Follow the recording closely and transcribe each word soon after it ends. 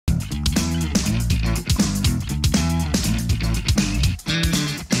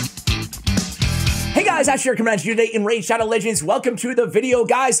guys, Ash here coming at you today in Raid Shadow Legends. Welcome to the video,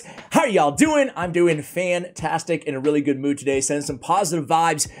 guys. How are y'all doing? I'm doing fantastic, in a really good mood today, sending some positive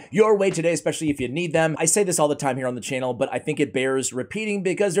vibes your way today, especially if you need them. I say this all the time here on the channel, but I think it bears repeating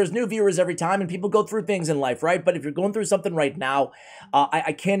because there's new viewers every time and people go through things in life, right? But if you're going through something right now,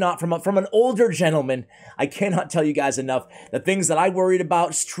 I cannot, from an older gentleman, I cannot tell you guys enough the things that I worried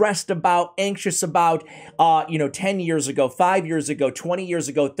about, stressed about, anxious about, 10 years ago, 5 years ago, 20 years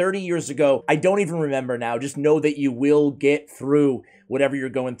ago, 30 years ago. I don't even remember now. Just know that you will get through whatever you're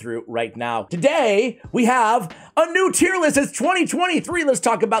going through right now. Today, we have a new tier list. It's 2023. Let's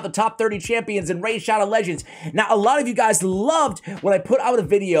talk about the top 30 champions in Raid Shadow Legends. Now, a lot of you guys loved when I put out a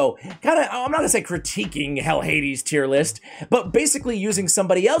video, I'm not gonna say critiquing Hell Hades tier list, but basically using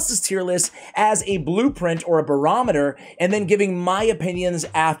somebody else's tier list as a blueprint or a barometer, and then giving my opinions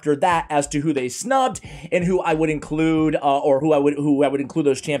after that as to who they snubbed and who I would include, or who I would include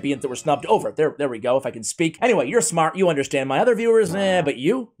those champions that were snubbed over. There we go, if I can speak. Anyway, you're smart, you understand. My other viewers, but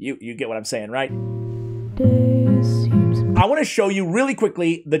you get what I'm saying, right? I want to show you really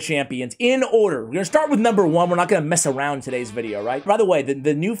quickly the champions in order. We're going to start with number 1. We're not going to mess around in today's video, right? By the way,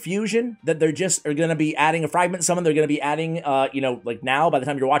 the new fusion that they're just are going to be adding a fragment summon, they're going to be adding, like now, by the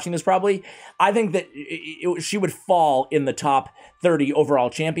time you're watching this probably, I think that she would fall in the top 30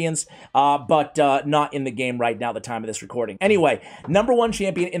 overall champions, but not in the game right now at the time of this recording. Anyway, number 1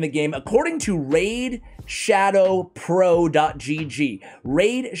 champion in the game, according to RaidShadowPro.gg,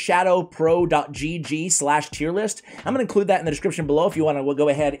 RaidShadowPro.gg/tier list. I'm going to include that in the description below if you want to. We'll go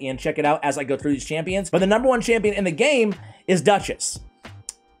ahead and check it out as I go through these champions. But the number 1 champion in the game is Duchess.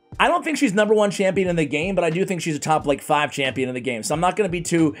 I don't think she's number 1 champion in the game, but I do think she's a top, 5 champion in the game. So I'm not going to be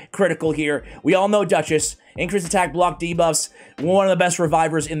too critical here. We all know Duchess. Increased attack, block, debuffs, one of the best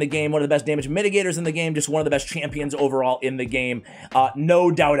revivers in the game, one of the best damage mitigators in the game, just one of the best champions overall in the game.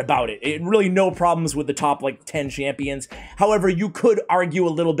 No doubt about it. Really no problems with the top, 10 champions. However, you could argue a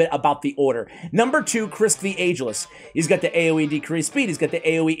little bit about the order. Number 2, Krisk the Ageless. He's got the AoE decreased speed, he's got the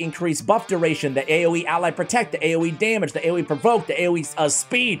AoE increased buff duration, the AoE ally protect, the AoE damage, the AoE provoke, the AoE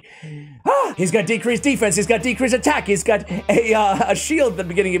speed. He's got decreased defense, he's got decreased attack, he's got a shield at the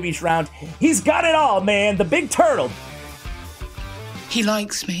beginning of each round. He's got it all, man. The big turtle. He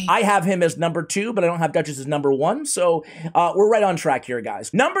likes me. I have him as number 2, but I don't have Duchess as number 1, so we're right on track here,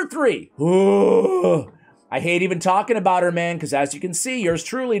 guys. Number 3. Ooh, I hate even talking about her, man, because as you can see, yours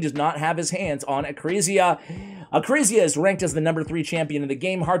truly does not have his hands on Acrizia. Acrizia is ranked as the number 3 champion in the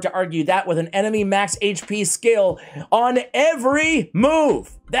game. Hard to argue that with an enemy max HP skill on every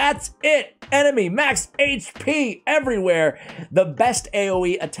move. That's it. Enemy max HP everywhere. The best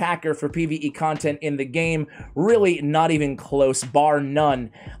AoE attacker for PvE content in the game. Really not even close, bar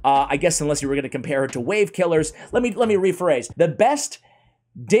none. I guess unless you were going to compare her to wave killers. Let me rephrase. The best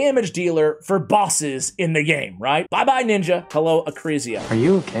damage dealer for bosses in the game, right? Bye-bye, Ninja. Hello, Acrizia. Are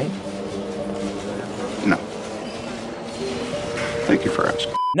you okay? No. Thank you for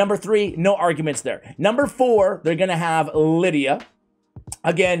asking. Number 3, no arguments there. Number 4, they're going to have Lydia.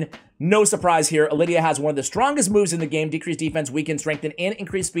 Again, no surprise here. Lydia has one of the strongest moves in the game. Decreased defense, weaken, strengthen, and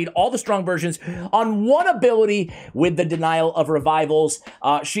increased speed. All the strong versions on one ability with the denial of revivals.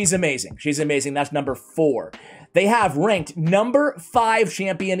 She's amazing. She's amazing. That's number 4. They have ranked number 5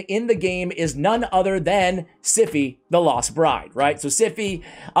 champion in the game is none other than Siphi, the Lost Bride, right? So Siphi,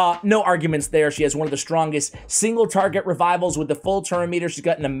 no arguments there. She has one of the strongest single target revivals with the full turn meter. She's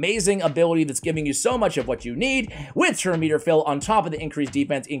got an amazing ability that's giving you so much of what you need with turn meter fill on top of the increased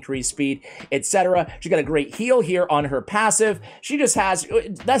defense, increased speed, etc. She's got a great heal here on her passive. She just has,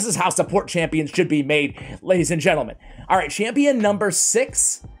 this is how support champions should be made, ladies and gentlemen. All right, champion number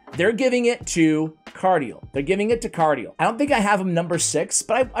 6, they're giving it to Cardiel. They're giving it to Cardiel. I don't think I have him number 6,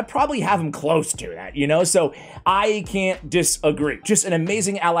 but I probably have him close to that, So I can't disagree. Just an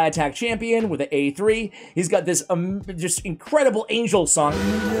amazing ally attack champion with an A3. He's got this just incredible angel song.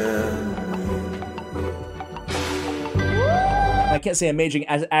 I can't say amazing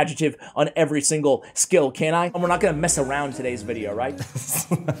as adjective on every single skill, can I? And we're not gonna mess around in today's video, right?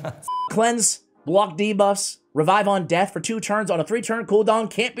 Cleanse, block debuffs, revive on death for 2 turns on a 3-turn cooldown,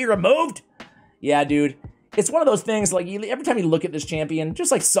 can't be removed. Yeah, dude. It's one of those things, every time you look at this champion,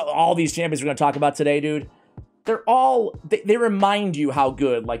 just like all these champions we're going to talk about today, dude, they're all, they remind you how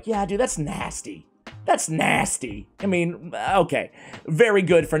good. Yeah, dude, that's nasty. That's nasty. I mean, okay. Very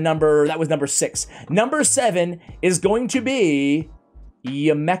good for that was number 6. Number 7 is going to be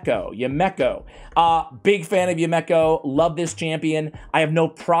Yumeko. Big fan of Yumeko. Love this champion. I have no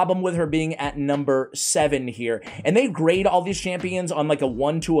problem with her being at number 7 here. And they grade all these champions on like a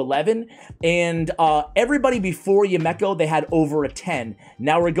 1 to 11. And everybody before Yumeko, they had over a 10.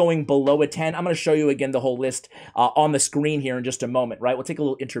 Now we're going below a 10. I'm going to show you again the whole list on the screen here in just a moment, right? We'll take a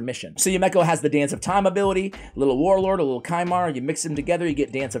little intermission. So Yumeko has the Dance of Time ability, a little Warlord, a little Kymar. You mix them together, you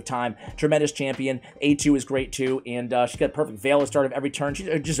get Dance of Time. Tremendous champion. A2 is great too. And she's got a perfect Veil at the start of every turn. She's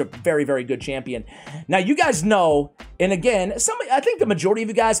just a very, very good champion. Now, you guys know, and again, I think the majority of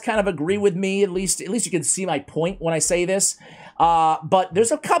you guys kind of agree with me, at least you can see my point when I say this. But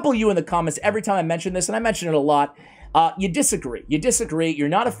there's a couple of you in the comments every time I mention this, and I mention it a lot. You disagree. You're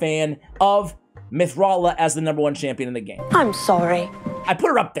not a fan of Mythrolla as the #1 champion in the game. I'm sorry. I put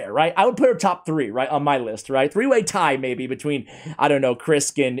her up there, right? I would put her top 3, right, on my list, right? 3-way tie, maybe, between, I don't know,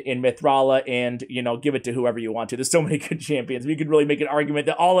 Krisk and Mythrolla, and, you know, give it to whoever you want to. There's so many good champions. We could really make an argument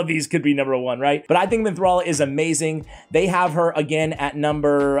that all of these could be #1, right? But I think Mythrolla is amazing. They have her, again, at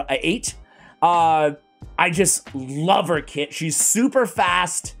number 8. I just love her kit. She's super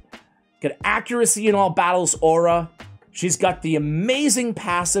fast, got accuracy in all battles aura. She's got the amazing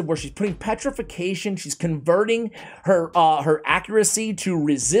passive where she's putting petrification. She's converting her accuracy to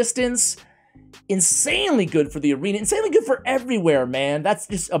resistance. Insanely good for the arena. Insanely good for everywhere, man. That's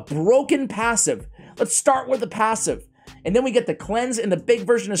just a broken passive. Let's start with the passive. And then we get the cleanse and the big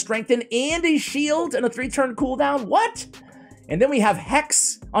version of strengthen and a shield and a 3-turn cooldown. What? And then we have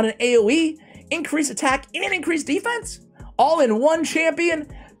Hex on an AoE, increase attack and increase defense. All in one champion?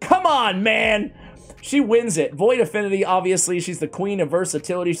 Come on, man. She wins it. Void Affinity, obviously. She's the queen of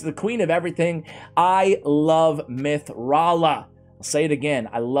versatility. She's the queen of everything. I love Mythrolla. I'll say it again.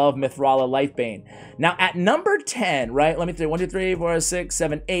 I love Mythrolla Lifebane. Now, at number 10, right? Let me think. 1, 2, 3, 4, 6,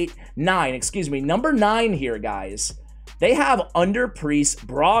 7, 8, 9. Excuse me. Number 9 here, guys. They have Under Priest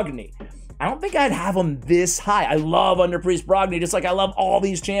Brogni. I don't think I'd have him this high. I love Under Priest Brogni, just like I love all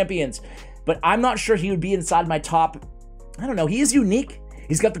these champions. But I'm not sure he would be inside my top. I don't know. He is unique.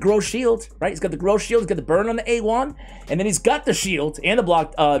 He's got the Growth Shield, right? He's got the Growth Shield, he's got the burn on the A1, and then he's got the shield and the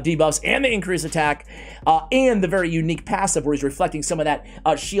block debuffs and the increased attack and the very unique passive where he's reflecting some of that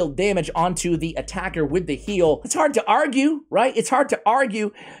shield damage onto the attacker with the heal. It's hard to argue, right? It's hard to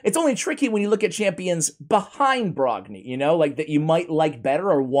argue. It's only tricky when you look at champions behind Brogni, you know, like that you might like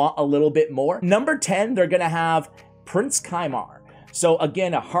better or want a little bit more. Number 10, they're going to have Prince Kymar. So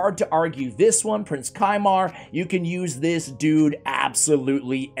again, hard to argue this one. Prince Kymar, you can use this dude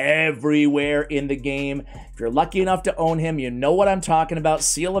absolutely everywhere in the game. If you're lucky enough to own him, you know what I'm talking about.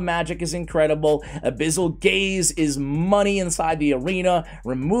 Seal of Magic is incredible. Abyssal Gaze is money inside the arena.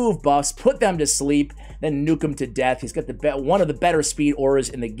 Remove buffs, put them to sleep, then nuke them to death. He's got one of the better speed auras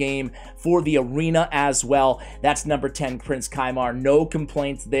in the game for the arena as well. That's number 10, Prince Kymar. No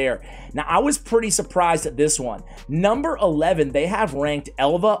complaints there. Now, I was pretty surprised at this one. Number 11, they have ranked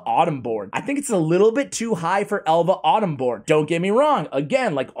Elva Autumnborn. I think it's a little bit too high for Elva Autumnborn. Don't get me wrong.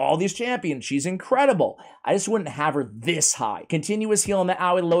 Again, like all these champions, she's incredible. I just wouldn't have her this high. Continuous heal on the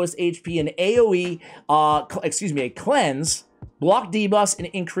ally, lowest HP, and AoE, a cleanse, block debuffs, and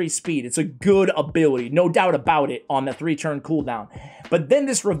increased speed. It's a good ability, no doubt about it, on the 3-turn cooldown. But then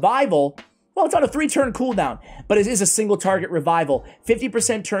this revival, well, it's on a 3-turn cooldown, but it is a single target revival.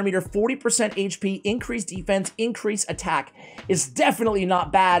 50% turn meter, 40% HP, increased defense, increased attack. It's definitely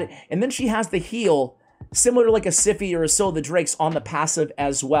not bad. And then she has the heal, similar to like a Siphi or a Sil the Drakes on the passive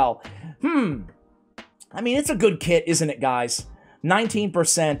as well. I mean, it's a good kit, isn't it, guys?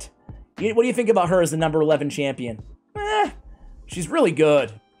 19%. What do you think about her as the number 11 champion? She's really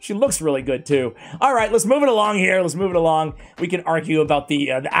good. She looks really good, too. All right, let's move it along here. Let's move it along. We can argue about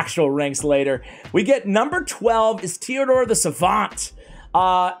the actual ranks later. We get number 12 is Theodore the Savant.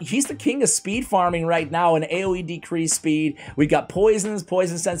 He's the king of speed farming right now, an AoE decreased speed. We got poisons,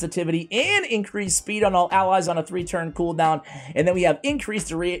 poison sensitivity, and increased speed on all allies on a 3-turn cooldown. And then we have increased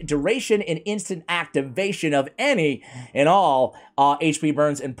duration and instant activation of any and all HP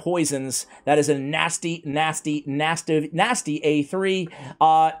burns and poisons. That is a nasty, nasty, nasty, nasty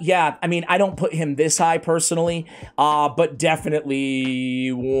A3. Yeah, I mean, I don't put him this high personally, but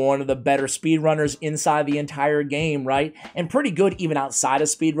definitely one of the better speedrunners inside the entire game, right? And pretty good even outside of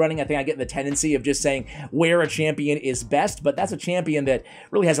speedrunning. I think I get the tendency of just saying where a champion is best, but that's a champion that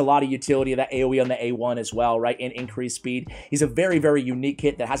really has a lot of utility of that AoE on the A1 as well, right? And increased speed. He's a very, very unique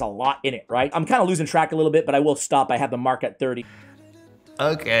kit that has a lot in it, right? I'm kind of losing track a little bit, but I will stop. I have the mark at 30.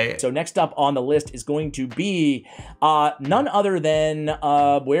 Okay. So next up on the list is going to be none other than,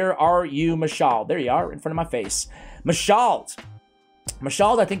 where are you, Mashal? There you are, in front of my face. Mashal.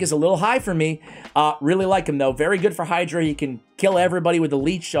 Mashald, I think, is a little high for me. Really like him, though. Very good for Hydra. He can kill everybody with the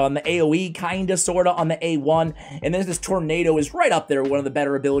leech on the AoE, kinda, sorta, on the A1. And then this Tornado is right up there, one of the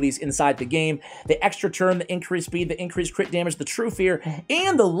better abilities inside the game. The extra turn, the increased speed, the increased crit damage, the True Fear,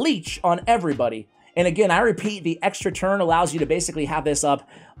 and the leech on everybody. And again, I repeat, the extra turn allows you to basically have this up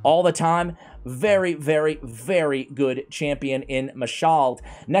all the time. Very, very, very good champion in Mashald.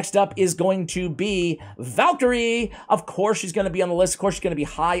 Next up is going to be Valkyrie. Of course, she's going to be on the list. Of course, she's going to be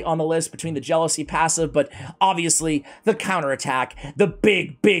high on the list between the Jealousy passive, but obviously the counterattack, the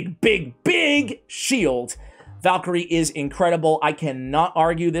big, big, big, big shield. Valkyrie is incredible. I cannot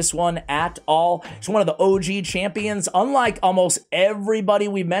argue this one at all. She's one of the OG champions, unlike almost everybody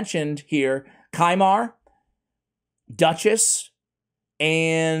we mentioned here. Kymar, Duchess,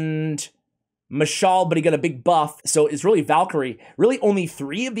 and Mashal, but he got a big buff, so it's really Valkyrie. Really, only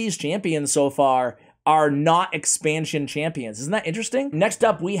 3 of these champions so far are not expansion champions. Isn't that interesting? Next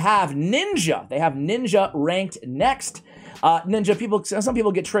up, we have Ninja. They have Ninja ranked next. Ninja, some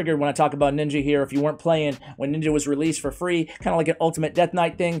people get triggered when I talk about Ninja here. If you weren't playing when Ninja was released for free, kind of like an Ultimate Death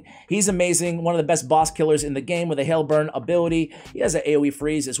Knight thing. He's amazing, one of the best boss killers in the game with a Hailburn ability. He has an AoE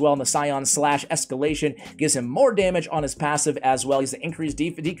freeze as well, and the Scion Slash Escalation gives him more damage on his passive as well. He's the decreased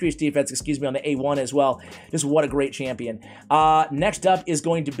defense, on the A1 as well. Just what a great champion. Next up is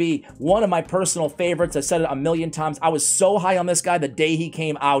going to be one of my personal favorites. I've said it a million times. I was so high on this guy the day he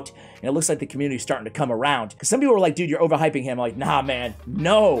came out, and it looks like the community's starting to come around. Because some people were like, dude, you're overhyping him. I'm like, nah, man,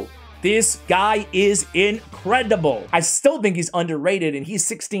 no. This guy is incredible. I still think he's underrated, and he's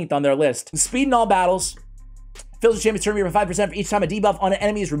 16th on their list. Speed in all battles. Fills the champion's turn meter by 5% for each time a debuff on an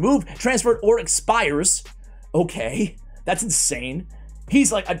enemy is removed, transferred, or expires. Okay, that's insane.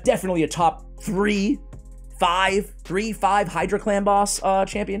 He's like definitely a top 3-5 Hydra Clan boss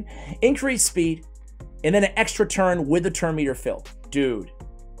champion. Increased speed, and then an extra turn with the turn meter fill.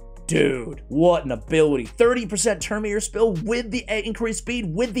 Dude, what an ability. 30% turn meter spill with the increased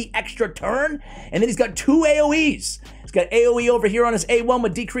speed, with the extra turn. And then he's got 2 AoEs. He's got AoE over here on his A1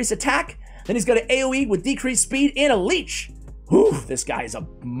 with decreased attack. Then he's got an AoE with decreased speed and a leech. Whew, this guy is a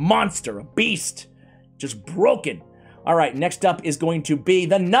monster, a beast. Just broken. All right, next up is going to be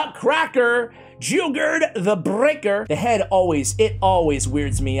the Nutcracker, Jugerd the Breaker. The head always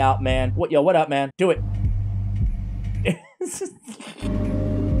weirds me out, man. What up, man? Do it.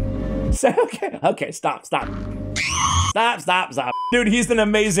 Okay, stop. Dude, he's an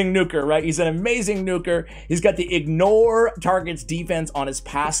amazing nuker, right? He's an amazing nuker. He's got the ignore targets defense on his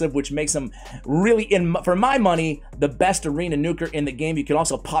passive, which makes him really, for my money, the best arena nuker in the game. You can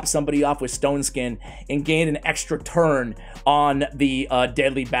also pop somebody off with Stone Skin and gain an extra turn on the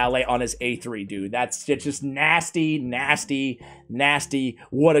Deadly Ballet on his A3, dude. That's just nasty.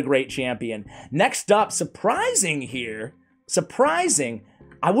 What a great champion. Next up, surprising,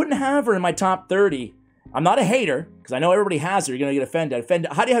 I wouldn't have her in my top 30. I'm not a hater, because I know everybody has her. You're going to get offended.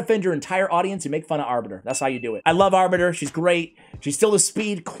 How do you offend your entire audience? You make fun of Arbiter. That's how you do it. I love Arbiter. She's great. She's still the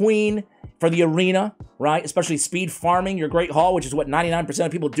speed queen for the arena, right? Especially speed farming your Great Hall, which is what 99%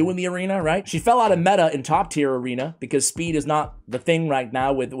 of people do in the arena, right? She fell out of meta in top tier arena because speed is not the thing right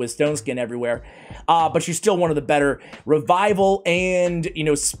now with Stone Skin everywhere. But she's still one of the better revival and,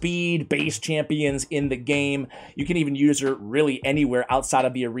 speed base champions in the game. You can even use her really anywhere outside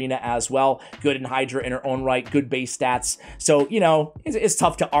of the arena as well. Good in Hydra in her own right, good base stats. So, it's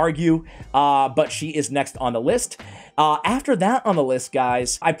tough to argue, but she is next on the list. After that on the list,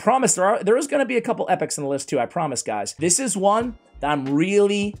 guys, I promise there is going to be a couple epics on the list too. I promise, guys. This is one that I'm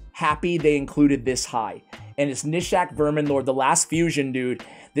really happy they included this high, and it's Nishak Verminlord, the last fusion, dude.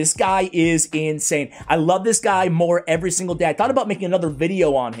 This guy is insane. I love this guy more every single day. I thought about making another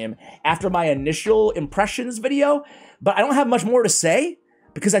video on him after my initial impressions video, but I don't have much more to say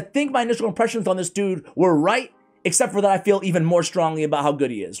because I think my initial impressions on this dude were right. Except for that, I feel even more strongly about how good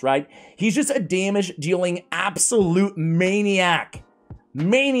he is, right? He's just a damage-dealing absolute maniac.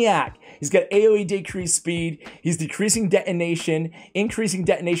 He's got AoE decreased speed. He's decreasing detonation, increasing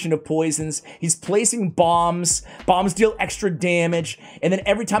detonation of poisons. He's placing bombs. Bombs deal extra damage. And then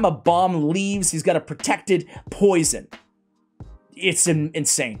every time a bomb leaves, he's got a protected poison. It's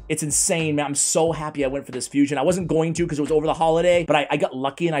insane. It's insane, man. I'm so happy I went for this fusion. I wasn't going to because it was over the holiday, but I got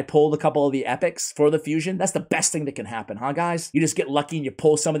lucky and I pulled a couple of the epics for the fusion. That's the best thing that can happen, huh, guys? You just get lucky and you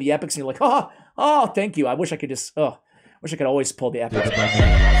pull some of the epics and you're like, oh, thank you. I wish I could just, wish I could always pull the epics.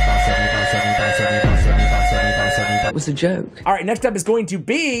 That was a joke. All right, next up is going to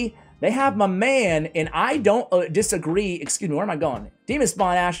be, they have my man, and I don't disagree. Excuse me, where am I going? Demon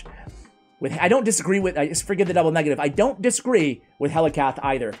Spawn Ash. I don't disagree with, forgive the double negative, I don't disagree with Helikath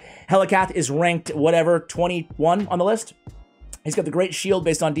either. Helikath is ranked, whatever, 21 on the list. He's got the Great Shield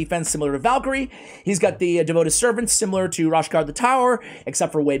based on defense, similar to Valkyrie. He's got the Devoted Servant, similar to Rashkar the Tower,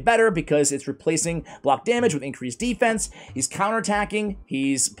 except for way better because it's replacing block damage with increased defense. He's counterattacking.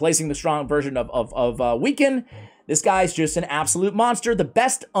 He's placing the strong version of Weaken. This guy's just an absolute monster. The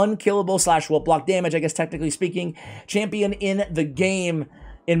best unkillable / will block damage, I guess technically speaking, champion in the game,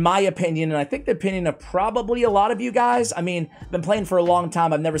 in my opinion, and I think the opinion of probably a lot of you guys. I mean, I've been playing for a long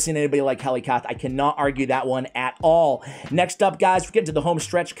time. I've never seen anybody like Helicath. I cannot argue that one at all. Next up, guys, we're getting to the home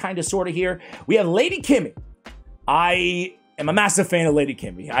stretch, kind of, sort of here. We have Lady Kimmy. I am a massive fan of Lady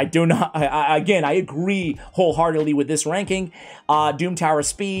Kimmy. Again, I agree wholeheartedly with this ranking. Doom Tower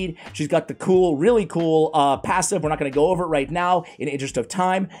speed. She's got the cool, really cool passive. We're not going to go over it right now in the interest of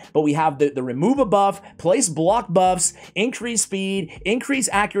time, but we have the remove a buff, place block buffs, increase speed, increase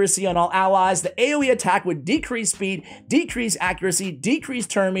accuracy on all allies. The AoE attack would decrease speed, decrease accuracy, decrease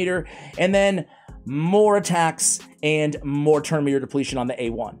turn meter, and then more attacks and more turn meter depletion on the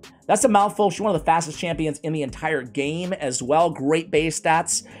A1. That's a mouthful. She's one of the fastest champions in the entire game as well. Great base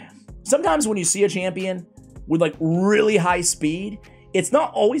stats. Sometimes when you see a champion with like really high speed, it's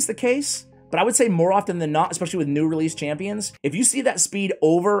not always the case, but I would say more often than not, especially with new release champions, if you see that speed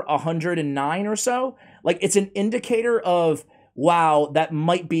over 109 or so, like it's an indicator of, wow, that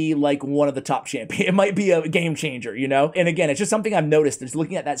might be like one of the top champions. It might be a game changer, you know? And again, it's just something I've noticed, just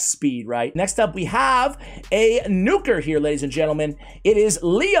looking at that speed, right? Next up, we have a nuker here, ladies and gentlemen. It is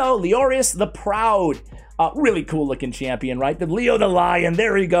Leorius the Proud. Really cool looking champion, right? The Leo the Lion,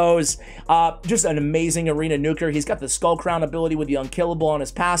 there he goes. Just an amazing arena nuker. He's got the Skull Crown ability with the unkillable on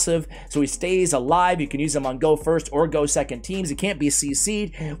his passive, so he stays alive. You can use him on go first or go second teams. He can't be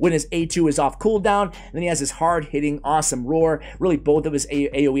CC'd when his A2 is off cooldown. And then he has his hard-hitting, awesome roar. Really, both of his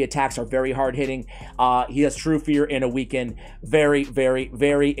AoE attacks are very hard-hitting. He has True Fear and a Weaken. Very, very,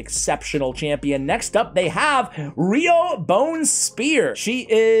 very exceptional champion. Next up, they have Rio Bone Spear. She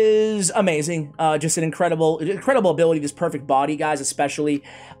is amazing. Just an incredible ability, this perfect body, guys, especially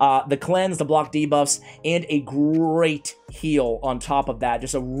the cleanse, the block debuffs, and a great heal on top of that.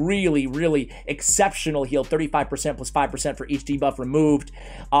 Just a really, really exceptional heal, 35% plus 5% for each debuff removed.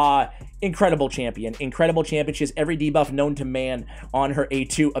 Incredible champion. Incredible champion. She has every debuff known to man on her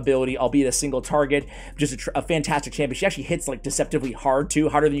A2 ability, albeit a single target. Just a fantastic champion. She actually hits like deceptively hard too,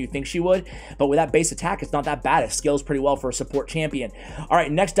 harder than you think she would. But with that base attack, it's not that bad. It scales pretty well for a support champion. All right,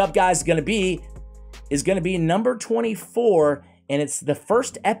 next up, guys, is going to be number 24, and it's the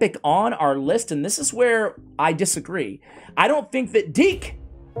first epic on our list, and this is where I disagree. I don't think that Deke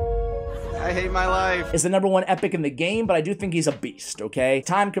I hate my life. is the #1 epic in the game, but I do think he's a beast, okay?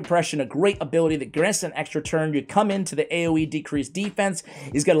 Time compression, a great ability that grants an extra turn. You come into the AoE decreased defense.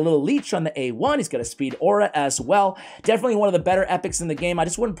 He's got a little leech on the A1. He's got a speed aura as well. Definitely one of the better epics in the game. I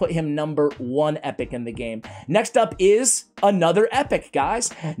just wouldn't put him #1 epic in the game. Next up is another epic, guys.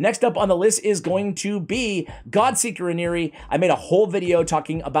 Next up on the list is going to be Godseeker Aniri. I made a whole video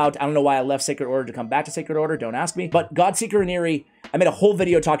talking about, I don't know why I left Sacred Order to come back to Sacred Order, don't ask me, but Godseeker Aniri, I made a whole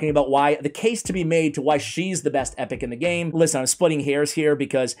video talking about why, the case to be made to why she's the best epic in the game. Listen, I'm splitting hairs here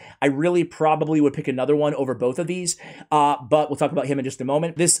because I really probably would pick another one over both of these, but we'll talk about him in just a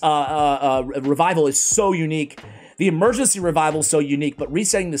moment. This revival is so unique. The emergency revival is so unique, but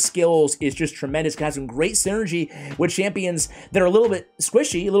resetting the skills is just tremendous. It has some great synergy with champions that are a little bit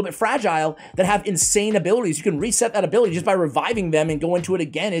squishy, a little bit fragile, that have insane abilities. You can reset that ability just by reviving them and go into it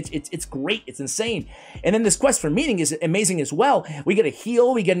again. It's great. It's insane. And then this quest for meaning is amazing as well. We get a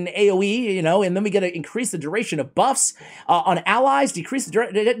heal, we get an AoE, you know, and then we get to increase the duration of buffs on allies, decrease the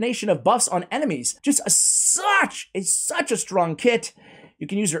detonation of buffs on enemies. Just such a strong kit. You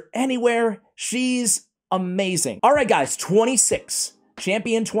can use her anywhere. She's amazing. All right, guys, 26.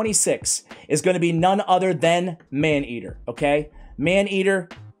 Champion 26 is going to be none other than Maneater, okay? Maneater,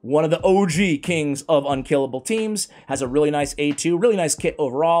 one of the OG kings of unkillable teams, has a really nice A2, really nice kit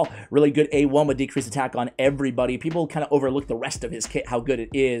overall, really good A1 with decreased attack on everybody. People kind of overlook the rest of his kit, how good it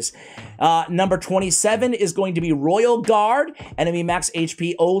is. Number 27 is going to be Royal Guard, enemy max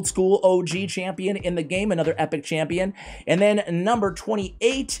HP, old school OG champion in the game, another epic champion. And then number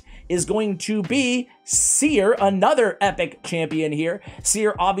 28 is going to be Seer, another epic champion here.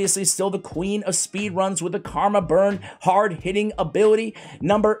 Seer, obviously still the queen of speed runs with the Karma Burn, hard-hitting ability.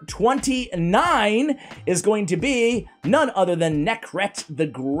 Number 29 is going to be none other than Nekret the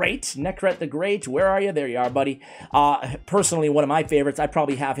Great. Nekret the Great, where are you? There you are, buddy. Personally, one of my favorites. I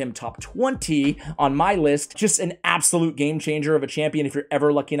probably have him top 20 on my list. Just an absolute game changer of a champion if you're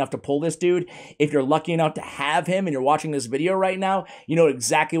ever lucky enough to pull this dude. If you're lucky enough to have him and you're watching this video right now, you know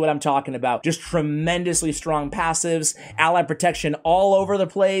exactly what I'm talking about. Just tremendous tremendously strong passives, ally protection all over the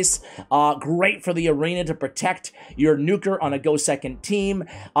place, great for the arena to protect your nuker on a go second team,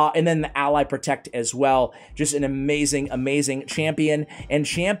 and then the ally protect as well. Just an amazing, amazing champion. And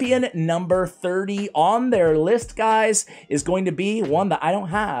champion number 30 on their list, guys, is going to be one that I don't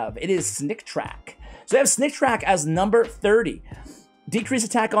have. It is Snicktrack. So they have Snicktrack as number 30. Decrease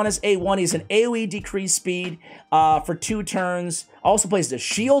attack on his A1. He's an AoE decrease speed for 2 turns. Also places a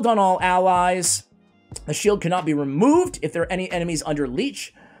shield on all allies. The shield cannot be removed if there are any enemies under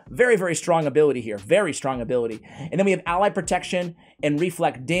leech. Very, very strong ability here. Very strong ability. And then we have ally protection and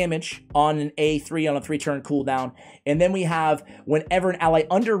reflect damage on an A3 on a 3-turn cooldown. And then we have whenever an ally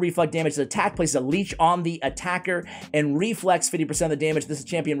under reflect damage is attacked, places a leech on the attacker and reflects 50% of the damage this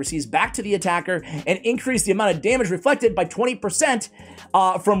champion receives back to the attacker and increase the amount of damage reflected by 20%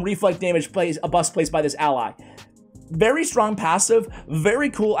 from reflect damage a buff placed by this ally. Very strong passive, very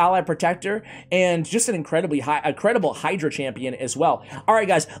cool ally protector, and just an incredible Hydra champion as well. All right,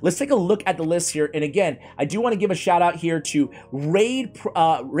 guys, let's take a look at the list here. And again, I do want to give a shout out here to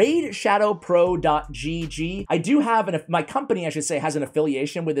RaidShadowPro.gg. I do have my company, I should say, has an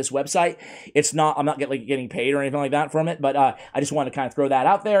affiliation with this website. It's not, I'm not getting paid or anything like that from it, but I just want to kind of throw that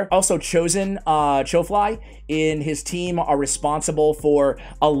out there. Also, Chosen Chofly in his team are responsible for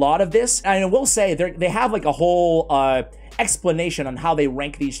a lot of this. And I will say they have like a whole explanation on how they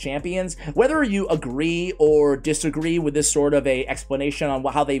rank these champions. Whether you agree or disagree with this sort of a explanation on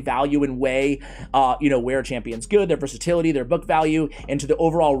how they value and weigh, where a champion's good, their versatility, their book value, into the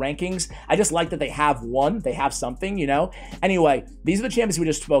overall rankings, I just like that they have they have something, Anyway, these are the champions we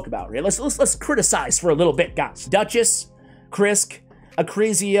just spoke about, right? Let's criticize for a little bit, guys. Duchess, Krisk,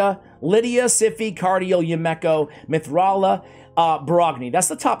 Acrizia, Lydia, Siphi, Cardio, Yumeko, Mithrala, Brogni. That's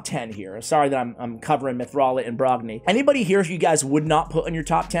the top 10 here. Sorry that I'm covering Mithrala and Brogni. Anybody here you guys would not put in your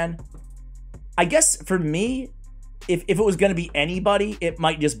top 10? I guess for me, if it was going to be anybody, it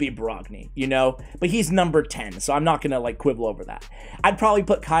might just be Brogni, But he's number 10, so I'm not going to like quibble over that. I'd probably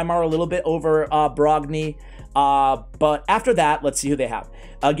put Kymar a little bit over Brogni, but after that, let's see who they have.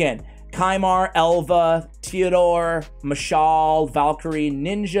 Again, Kymar, Elva, Theodore, Mashal, Valkyrie,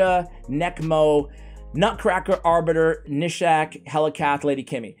 Ninja, Nekmo, Nutcracker, Arbiter, Nishak, Helicath, Lady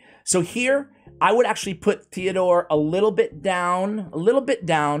Kimmy. So here, I would actually put Theodore a little bit down,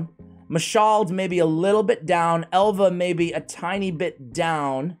 Mashal maybe a little bit down, Elva maybe a tiny bit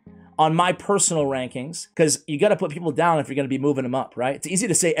down on my personal rankings, because you got to put people down if you're going to be moving them up, right? It's easy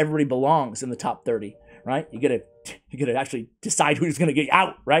to say everybody belongs in the top 30, right? You got to actually decide who's going to get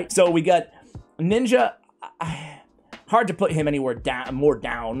out, right? So we got Ninja. Hard to put him anywhere more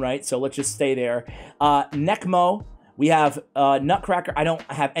down, right? So let's just stay there. Nekmo, we have Nutcracker. I don't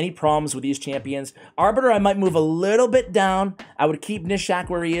have any problems with these champions. Arbiter, I might move a little bit down. I would keep Nishak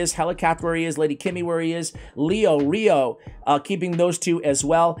where he is, Helicath where he is, Lady Kimmy where he is, Rio, keeping those two as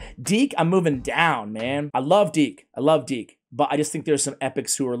well. Deke, I'm moving down, man. I love Deke. But I just think there's some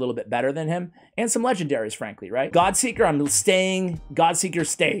epics who are a little bit better than him, and some legendaries, frankly, right? Godseeker, I'm staying. Godseeker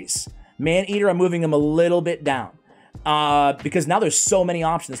stays. Maneater, I'm moving him a little bit down. Because now there's so many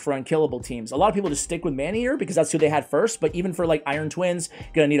options for unkillable teams. A lot of people just stick with Maneater because that's who they had first, but even for like Iron Twins,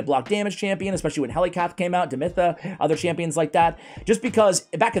 gonna need a block damage champion, especially when Helicath came out, Demitha, other champions like that. Just because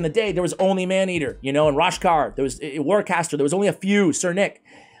back in the day, there was only Maneater, and Rashkar, there was Warcaster, there was only a few, Sir Nick.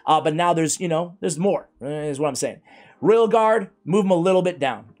 But now there's, there's more, is what I'm saying. Royal Guard, move them a little bit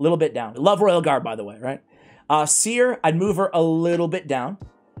down. Love Royal Guard, by the way, right? Seer, I'd move her a little bit down.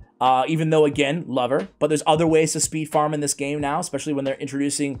 Even though, again, love her. But there's other ways to speed farm in this game now, especially when they're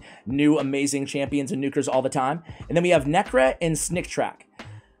introducing new amazing champions and nukers all the time. And then we have Necra and Snicktrack.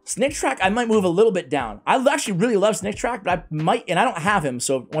 Snicktrack, I might move a little bit down. I actually really love Snicktrack, but I might, and I don't have him,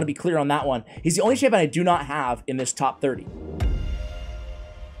 so I want to be clear on that one. He's the only champion I do not have in this top 30.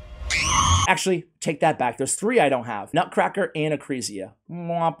 Actually, take that back. There's 3 I don't have. Nutcracker and Acrizia.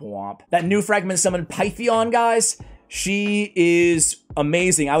 Womp womp. That new fragment summon Pythion, guys, she is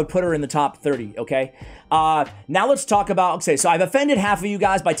amazing. I would put her in the top 30, okay? Now let's talk about, okay, so I've offended half of you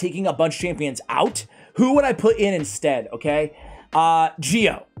guys by taking a bunch of champions out. Who would I put in instead, okay?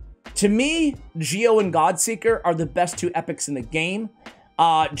 Geo. To me, Geo and Godseeker are the best 2 epics in the game.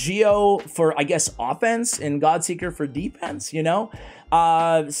 Geo for, I guess, offense and Godseeker for defense,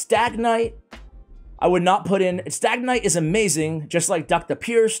 Stag Knight, I would not put in. Stag Knight is amazing, just like Dr.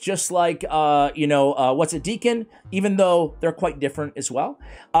 Pierce, just like, Deacon, even though they're quite different as well.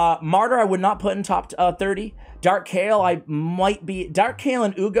 Martyr, I would not put in top 30. Dark Kale, Dark Kale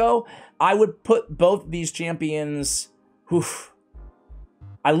and Ugo, I would put both these champions,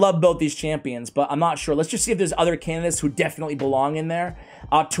 I love both these champions, but I'm not sure. Let's just see if there's other candidates who definitely belong in there.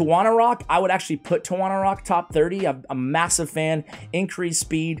 Tawana Rock, I would actually put Tawana Rock top 30. I'm a massive fan. Increased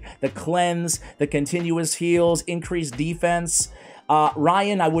speed, the cleanse, the continuous heals, increased defense.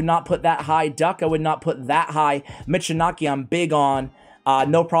 Ryan, I would not put that high. Duck, I would not put that high. Michinaki, I'm big on.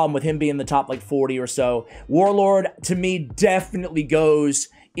 No problem with him being in the top like 40 or so. Warlord, to me, definitely goes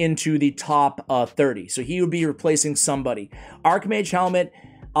into the top 30. So he would be replacing somebody. Archmage Helmet,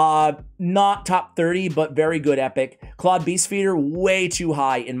 not top 30, but very good epic. Claude Beastfeeder, way too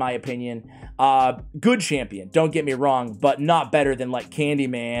high in my opinion. Good champion, don't get me wrong, but not better than like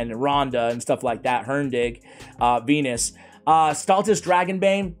Candyman and Rhonda and stuff like that. Herndig, Venus. Staltis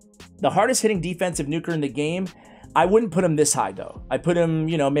Dragonbane, the hardest hitting defensive nuker in the game. I wouldn't put him this high though. I put him,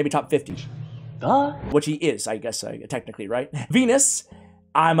 you know, maybe top 50. Which he is, I guess, technically, right? Venus,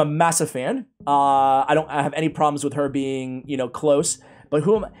 I'm a massive fan. I don't have any problems with her being, you know, close. But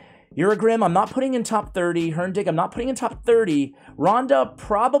who am I? Uragrim, I'm not putting in top 30. Herndig, I'm not putting in top 30. Rhonda,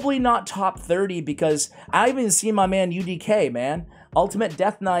 probably not top 30 because I haven't even seen my man UDK, man. Ultimate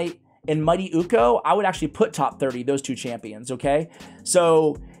Death Knight and Mighty Uko, I would actually put top 30, those two champions, okay?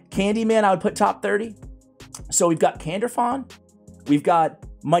 So Candyman, I would put top 30. So we've got Canderfon, we've got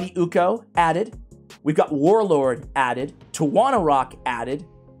Mighty Uko added, we've got Warlord added, Tawana Rock added,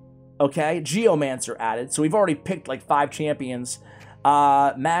 okay? Geomancer added. So we've already picked like 5 champions.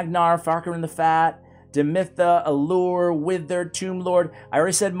 Magnar, Farkerin the Fat, Demitha, Allure, Wither, Tomb Lord. I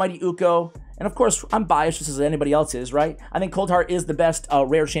already said Mighty Uko. And of course, I'm biased just as anybody else is, right? I think Coldheart is the best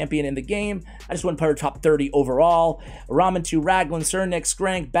rare champion in the game. I just wouldn't put her top 30 overall. Ramen 2, Raglan, Cernik,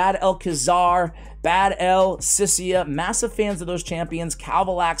 Skrank, Bad El Khazar, Bad El, Sissia. Massive fans of those champions.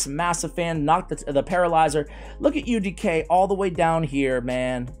 Calvalax, massive fan. Knock the Paralyzer. Look at UDK all the way down here,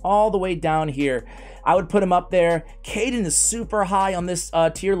 man. All the way down here. I would put him up there. Kaden is super high on this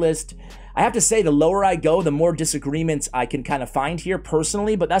tier list. I have to say, the lower I go, the more disagreements I can kind of find here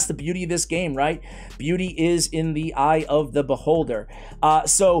personally, but that's the beauty of this game, right? Beauty is in the eye of the beholder.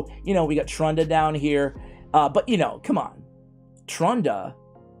 So, you know, we got Trunda down here, but, you know, come on. Trunda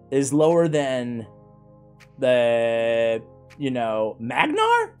is lower than the, you know,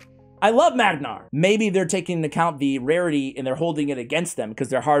 Magnar? I love Magnar. Maybe they're taking into account the rarity and they're holding it against them because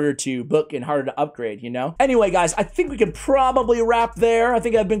they're harder to book and harder to upgrade, you know? Anyway, guys, I think we can probably wrap there. I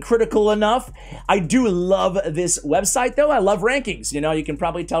think I've been critical enough. I do love this website, though. I love rankings. You know, you can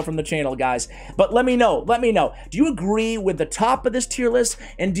probably tell from the channel, guys. But let me know. Let me know. Do you agree with the top of this tier list?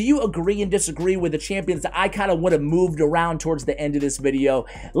 And do you agree and disagree with the champions that I kind of would have moved around towards the end of this video?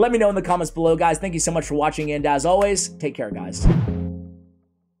 Let me know in the comments below, guys. Thank you so much for watching. And as always, take care, guys.